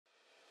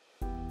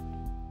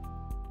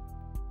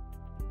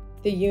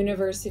The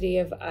University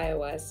of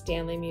Iowa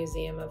Stanley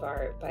Museum of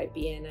Art by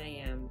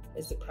BNIM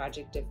is the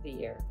project of the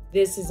year.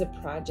 This is a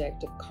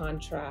project of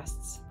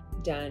contrasts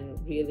done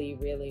really,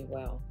 really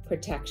well.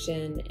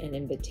 Protection and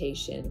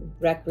invitation,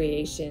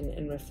 recreation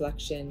and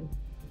reflection,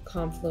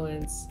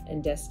 confluence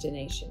and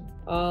destination,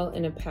 all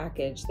in a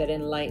package that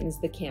enlightens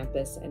the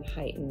campus and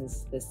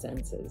heightens the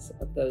senses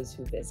of those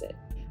who visit.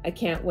 I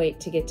can't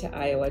wait to get to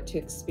Iowa to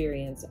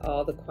experience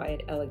all the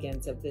quiet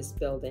elegance of this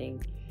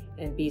building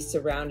and be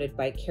surrounded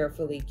by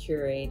carefully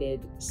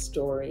curated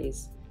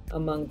stories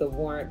among the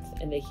warmth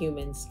and the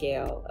human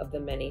scale of the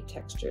many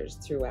textures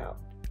throughout.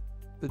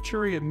 The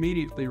jury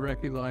immediately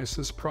recognized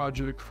this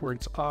project for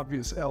its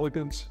obvious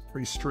elegance,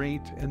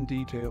 restraint, and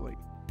detailing.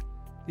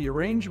 The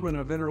arrangement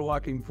of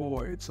interlocking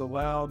voids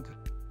allowed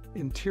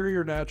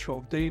interior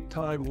natural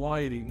daytime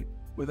lighting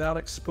without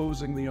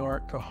exposing the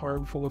art to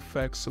harmful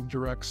effects of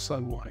direct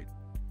sunlight.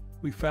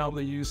 We found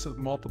the use of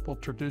multiple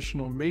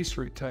traditional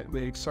masonry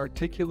techniques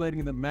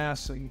articulating the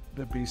massing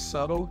to be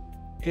subtle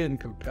and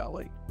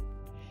compelling.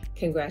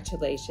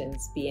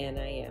 Congratulations,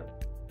 BNIM.